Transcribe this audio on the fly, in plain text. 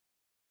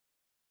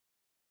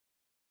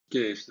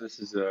Okay, so this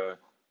is a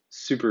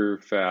super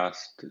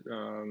fast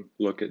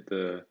look at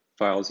the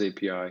Files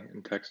API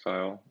in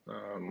Textile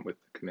with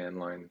the command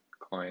line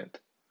client.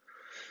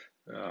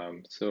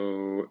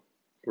 So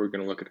we're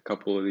going to look at a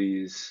couple of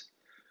these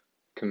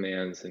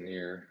commands in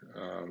here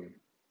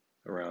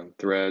around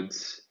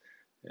threads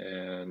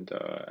and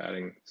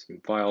adding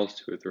some files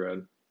to a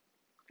thread.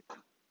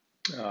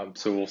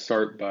 So we'll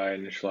start by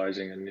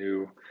initializing a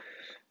new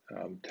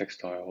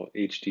Textile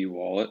HD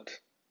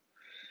wallet.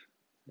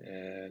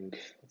 And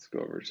let's go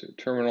over to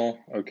terminal.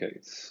 Okay,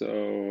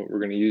 so we're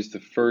going to use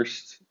the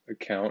first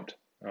account,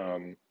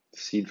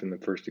 seed from the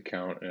first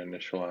account, and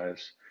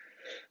initialize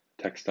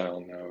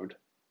Textile node.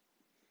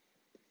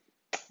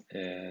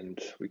 And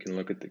we can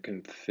look at the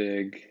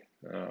config.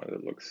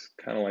 It looks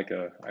kind of like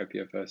a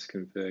IPFS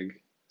config.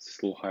 It's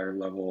a little higher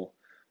level.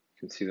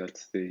 You can see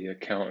that's the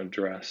account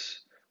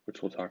address,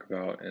 which we'll talk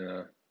about in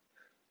a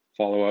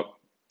follow-up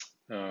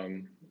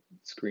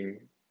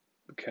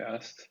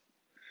screencast.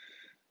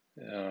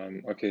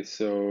 Okay,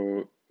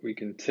 so we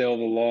can tail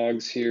the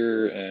logs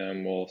here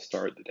and we'll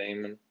start the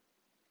daemon.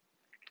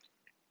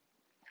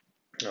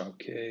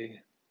 Okay,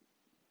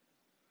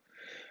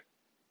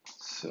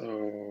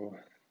 so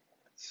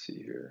let's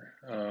see here.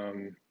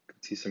 You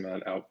can see some of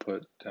that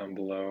output down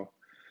below.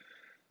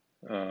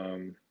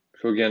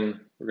 So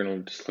again, we're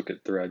going to just look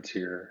at threads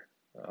here.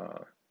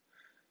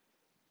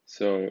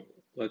 So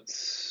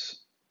let's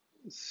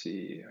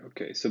see.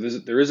 Okay, so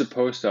there is a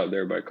post out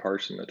there by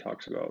Carson that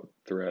talks about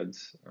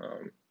threads.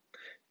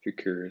 If you're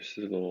curious,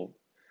 there's a little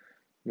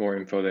more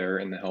info there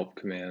in the help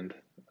command.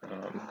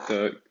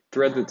 The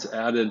thread that's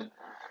added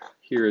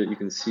here that you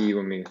can see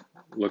when we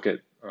look at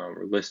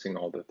we're listing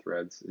all the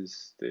threads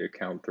is the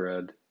account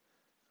thread.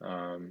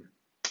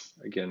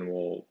 Again,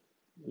 we'll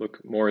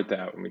look more at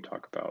that when we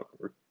talk about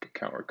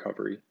account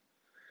recovery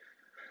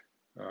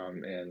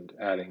and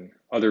adding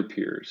other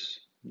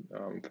peers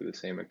for the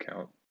same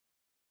account.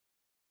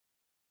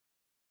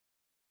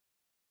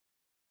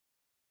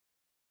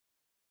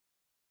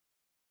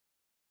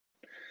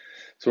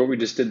 So what we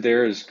just did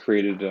there is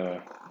created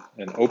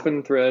an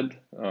open thread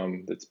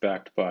that's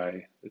backed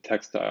by the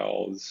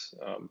Textile's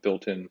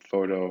built-in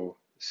photo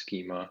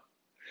schema.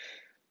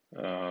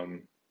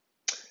 So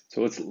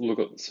let's look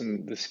at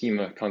the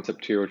schema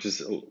concept here, which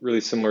is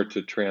really similar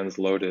to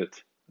transload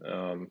it.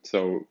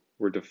 So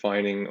we're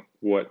defining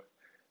what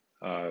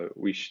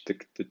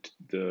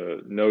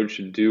the node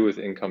should do with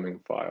incoming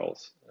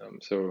files.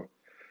 So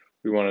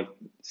we want to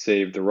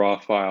save the raw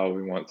file.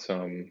 We want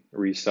some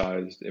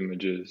resized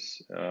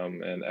images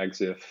and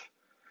EXIF,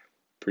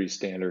 pretty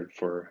standard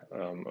for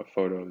a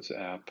Photos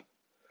app.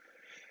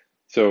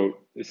 So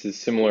this is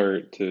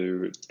similar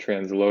to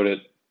transload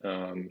it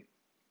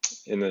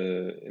in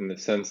the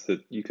sense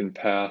that you can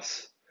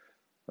pass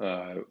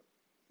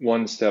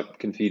one step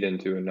can feed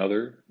into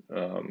another.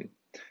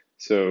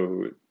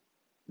 So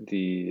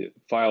the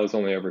file is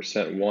only ever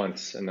sent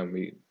once, and then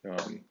we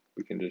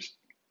can just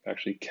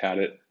actually cat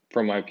it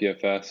from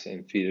IPFS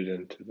and feed it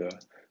into the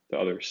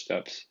other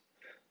steps.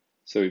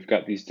 So we've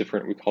got these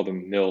different, we call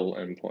them mill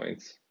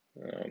endpoints,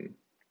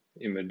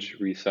 image,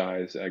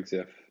 resize,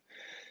 EXIF,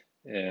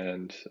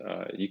 and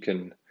you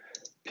can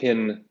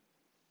pin,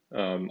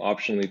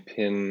 optionally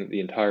pin the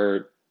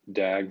entire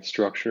DAG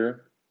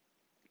structure,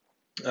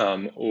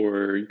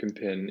 or you can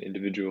pin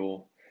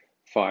individual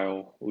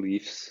file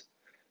leafs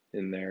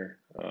in there.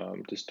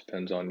 Just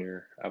depends on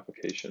your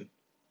application.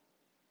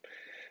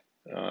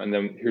 And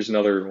then here's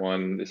another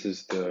one. This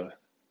is the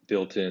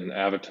built-in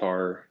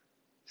avatar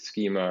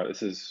schema.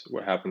 This is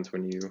what happens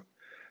when you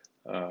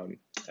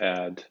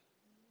add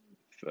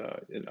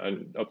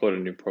upload a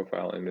new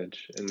profile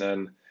image. And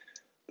then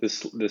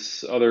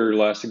this other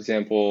last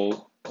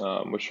example,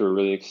 which we're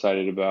really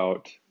excited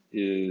about,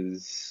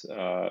 is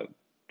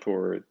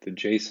for the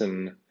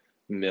JSON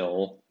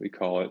mill, we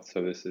call it.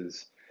 So this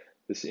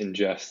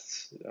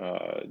ingests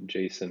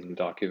JSON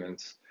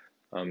documents,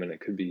 and it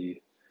could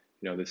be,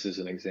 this is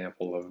an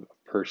example of a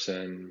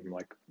person,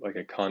 like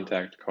a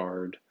contact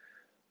card,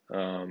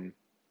 and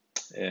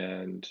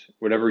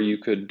whatever you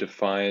could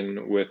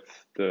define with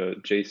the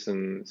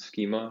JSON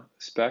schema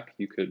spec,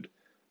 you could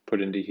put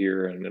into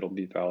here, and it'll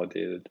be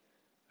validated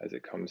as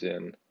it comes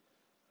in.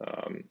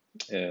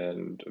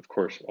 And of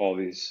course, all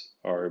these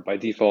are by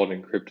default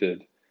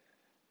encrypted,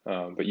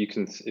 but you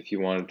can, if you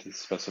wanted to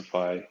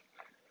specify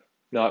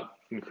not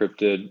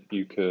encrypted,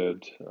 you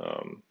could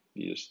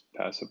you just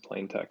pass a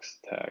plain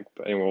text tag.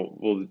 But anyway,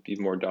 we'll be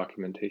more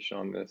documentation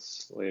on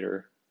this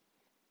later.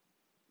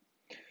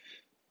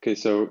 Okay,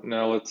 so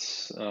now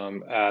let's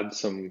add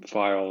some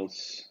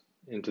files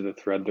into the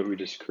thread that we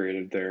just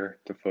created there,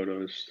 the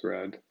photos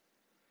thread.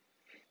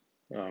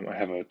 I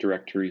have a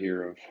directory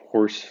here of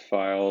horse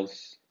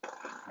photos,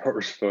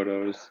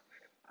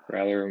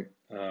 rather.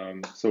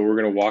 So we're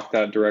going to walk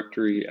that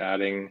directory,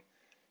 adding,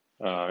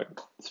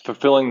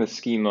 fulfilling the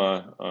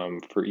schema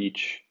for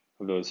each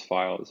of those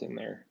files in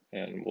there,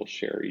 and we'll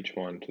share each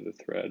one to the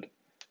thread.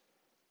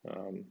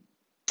 And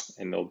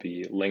they'll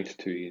be linked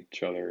to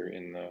each other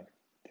in the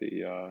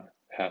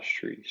hash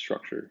tree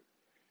structure.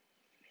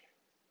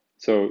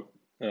 So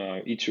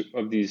each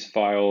of these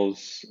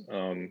files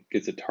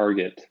gets a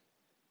target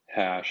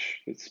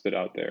hash that's spit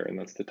out there, and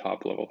that's the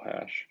top level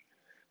hash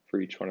for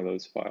each one of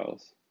those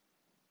files.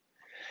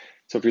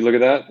 So if you look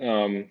at that,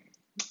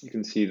 you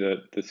can see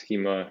that the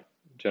schema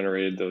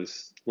generated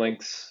those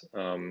links.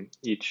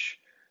 Each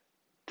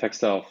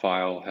textile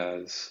file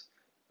has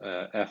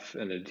a F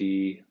and a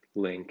D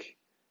link.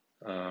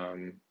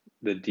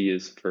 The D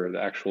is for the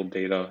actual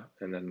data,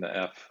 and then the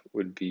F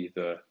would be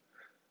the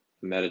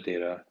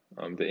metadata,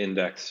 the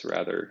index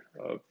rather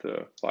of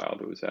the file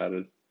that was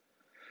added.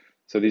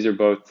 So these are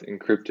both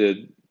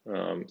encrypted.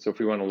 So if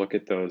we want to look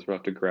at those, we'll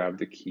have to grab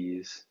the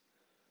keys.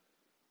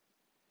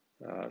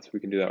 So we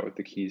can do that with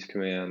the keys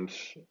command.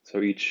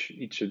 So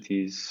each of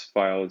these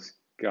files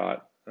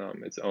got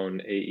its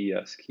own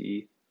AES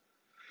key.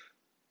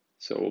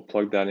 So we'll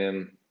plug that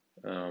in.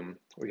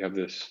 We have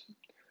this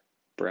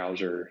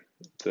browser,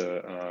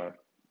 the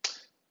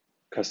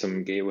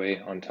custom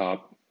gateway on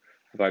top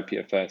of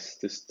IPFS,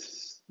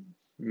 just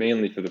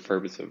mainly for the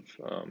purpose of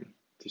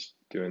just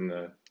doing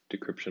the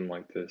decryption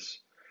like this.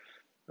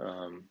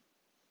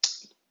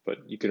 But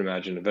you can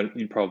imagine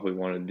you'd probably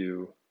want to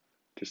do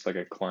just like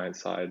a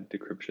client-side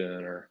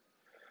decryption or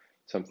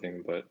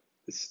something, but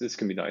this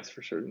can be nice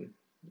for certain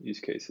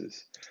use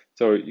cases.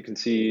 So you can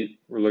see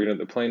we're looking at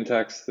the plain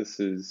text.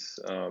 This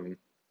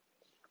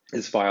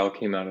file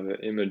came out of the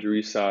image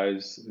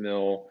resize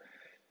mill.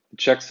 The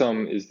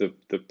checksum is the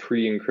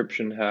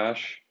pre-encryption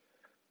hash,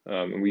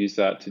 and we use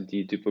that to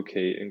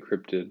deduplicate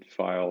encrypted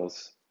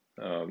files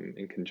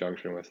in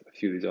conjunction with a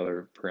few of these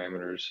other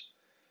parameters.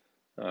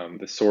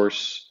 The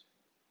source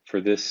for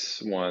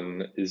this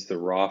one is the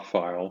raw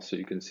file, so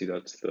you can see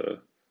that's the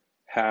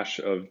hash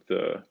of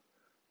the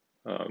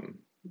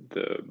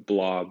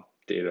blob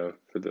data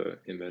for the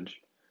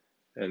image,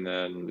 and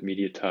then the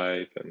media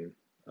type and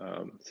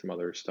some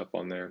other stuff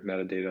on there.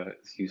 Metadata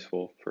is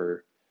useful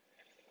for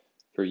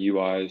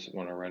UIs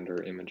want to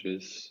render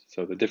images.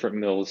 So the different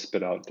mills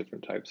spit out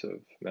different types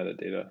of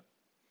metadata.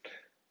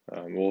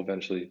 We'll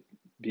eventually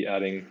be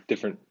adding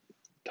different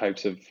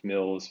types of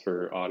mills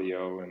for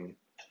audio and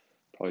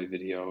probably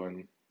video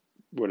and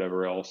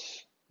whatever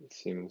else it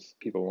seems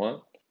people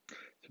want.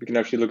 So we can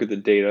actually look at the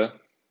data,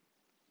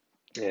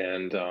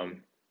 and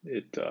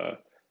it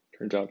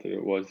turns out that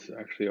it was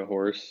actually a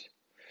horse.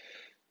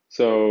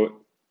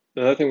 So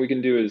another thing we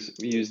can do is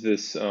we use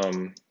this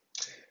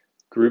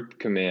group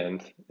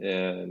command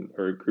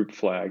or group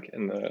flag,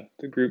 and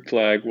the group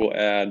flag will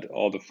add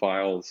all the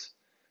files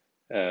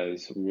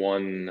as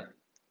one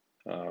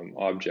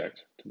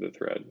object to the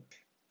thread.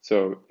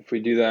 So if we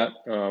do that,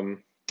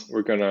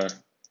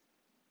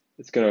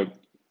 it's gonna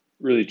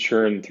really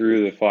churn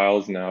through the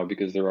files now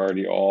because they're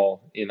already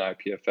all in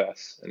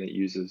IPFS, and it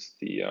uses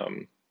the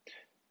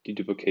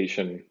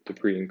deduplication, the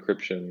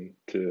pre-encryption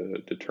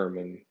to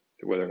determine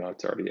whether or not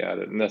it's already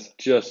added, and that's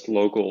just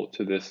local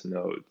to this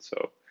node.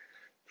 So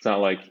it's not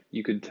like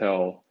you could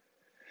tell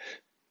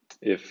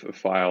if a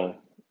file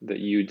that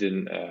you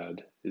didn't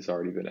add has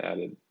already been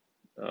added,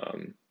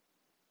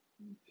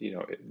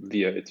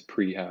 via its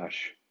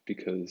pre-hash,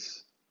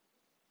 because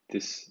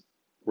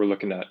we're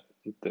looking at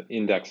the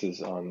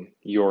indexes on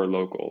your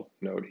local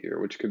node here,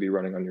 which could be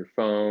running on your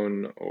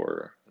phone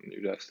or on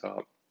your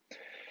desktop.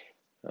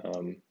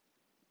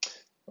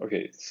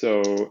 Okay,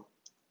 so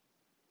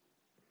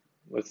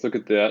let's look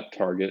at that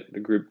target, the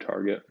group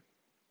target.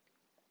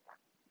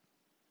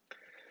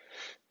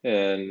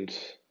 And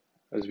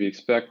as we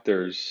expect,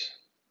 there's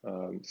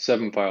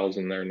 7 files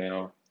in there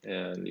now,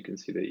 and you can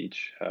see they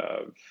each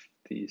have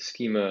the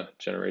schema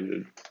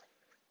generated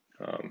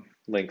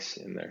links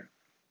in there.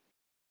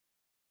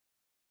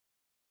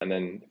 And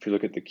then if you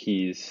look at the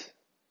keys,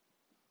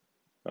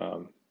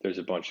 there's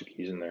a bunch of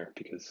keys in there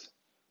because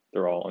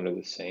they're all under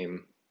the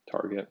same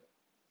target.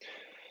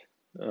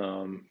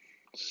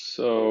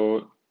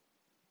 So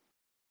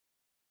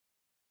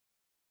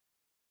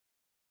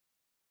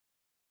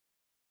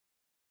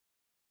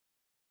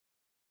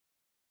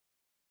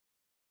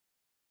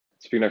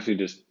we can actually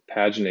just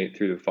paginate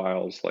through the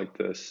files like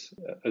this.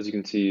 As you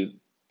can see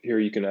here,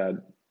 you can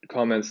add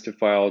comments to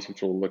files,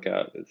 which we'll look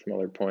at some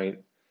other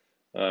point.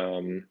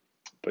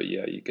 But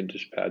yeah, you can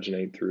just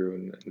paginate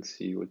through and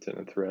see what's in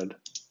a thread.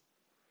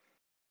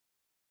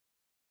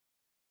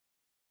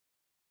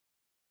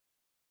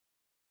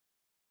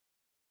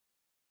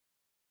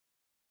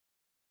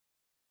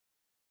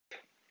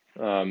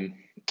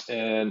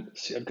 And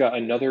see, I've got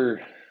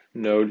another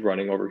node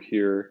running over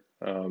here.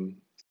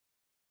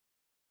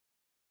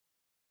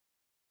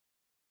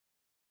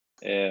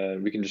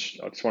 And I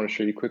just want to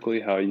show you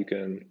quickly how you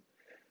can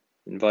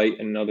invite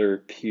another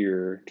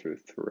peer to a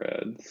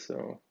thread.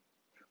 So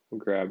we'll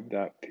grab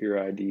that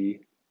peer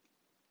ID.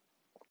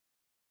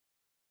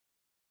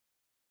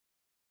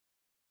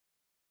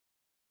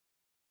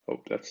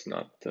 Oh, that's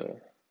not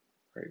the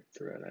right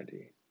thread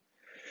ID.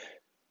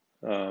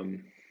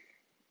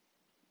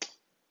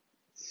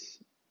 Let's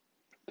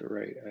put the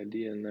right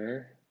ID in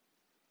there.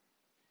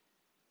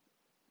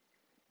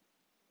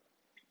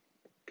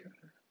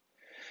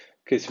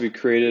 Okay, so we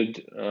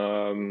created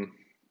the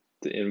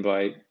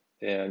invite,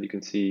 and you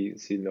can see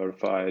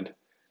notified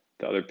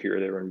the other peer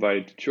they were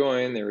invited to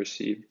join. They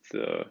received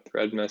the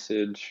thread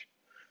message.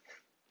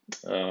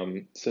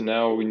 So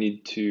now we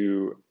need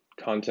to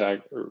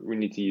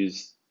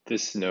use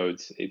this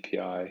node's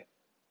API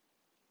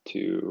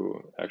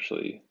to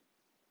actually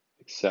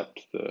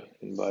accept the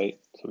invite.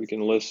 So we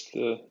can list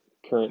the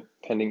current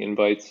pending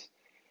invites.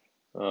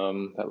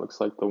 That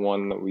looks like the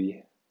one that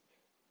we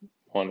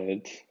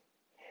wanted.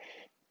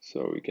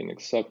 So we can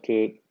accept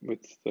it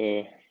with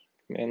the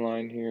command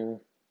line here.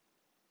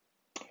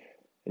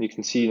 And you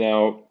can see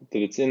now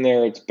that it's in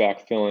there, it's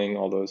backfilling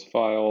all those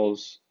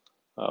files,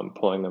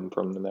 pulling them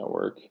from the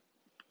network.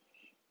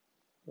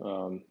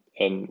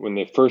 And when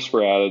they first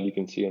were added, you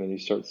can see, and then you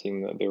start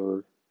seeing that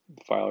the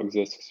file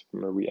exists.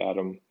 Remember, we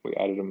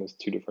added them as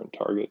two different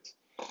targets.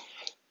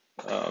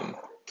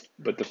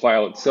 But the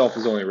file itself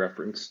is only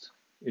referenced,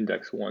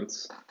 indexed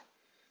once.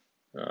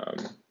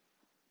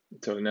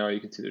 So now you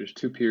can see there's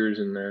two peers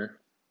in there.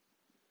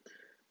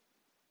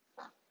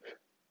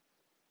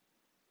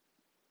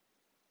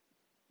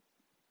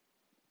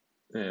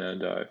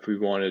 And if we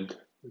wanted,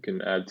 we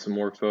can add some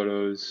more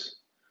photos.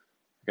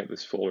 I got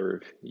this folder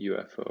of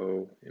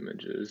UFO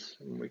images,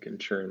 and we can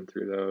churn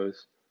through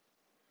those.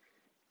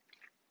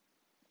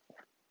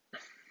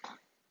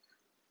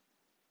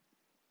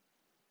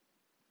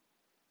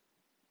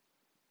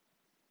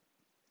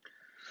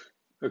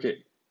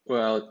 Okay,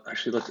 well,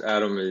 actually, let's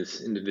add them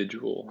as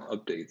individual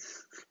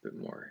updates. It's a bit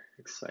more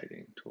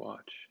exciting to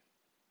watch.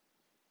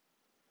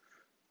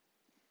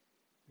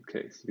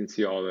 Okay, so you can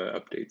see all the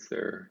updates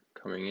there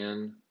coming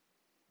in.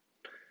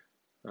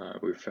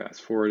 We've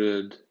fast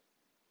forwarded.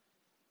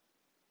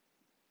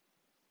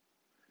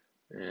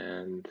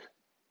 And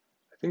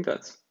I think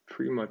that's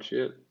pretty much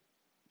it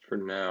for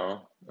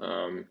now.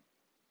 I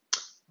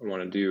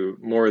want to do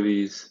more of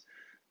these,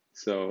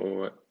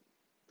 so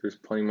there's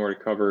plenty more to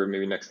cover.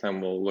 Maybe next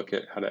time we'll look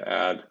at how to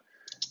add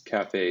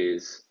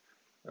cafes,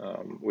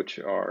 which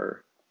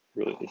are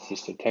really, it's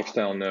just a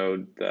Textile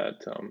node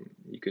that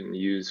you can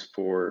use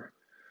for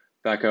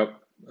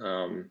backup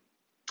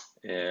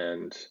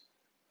and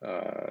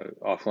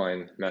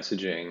offline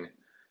messaging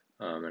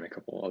and a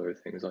couple other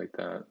things like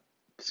that.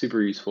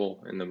 Super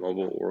useful in the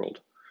mobile world.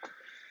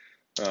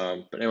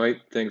 But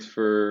anyway, thanks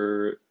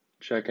for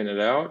checking it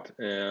out,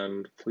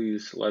 and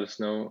please let us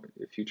know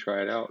if you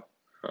try it out.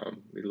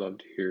 We'd love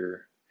to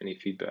hear any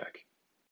feedback.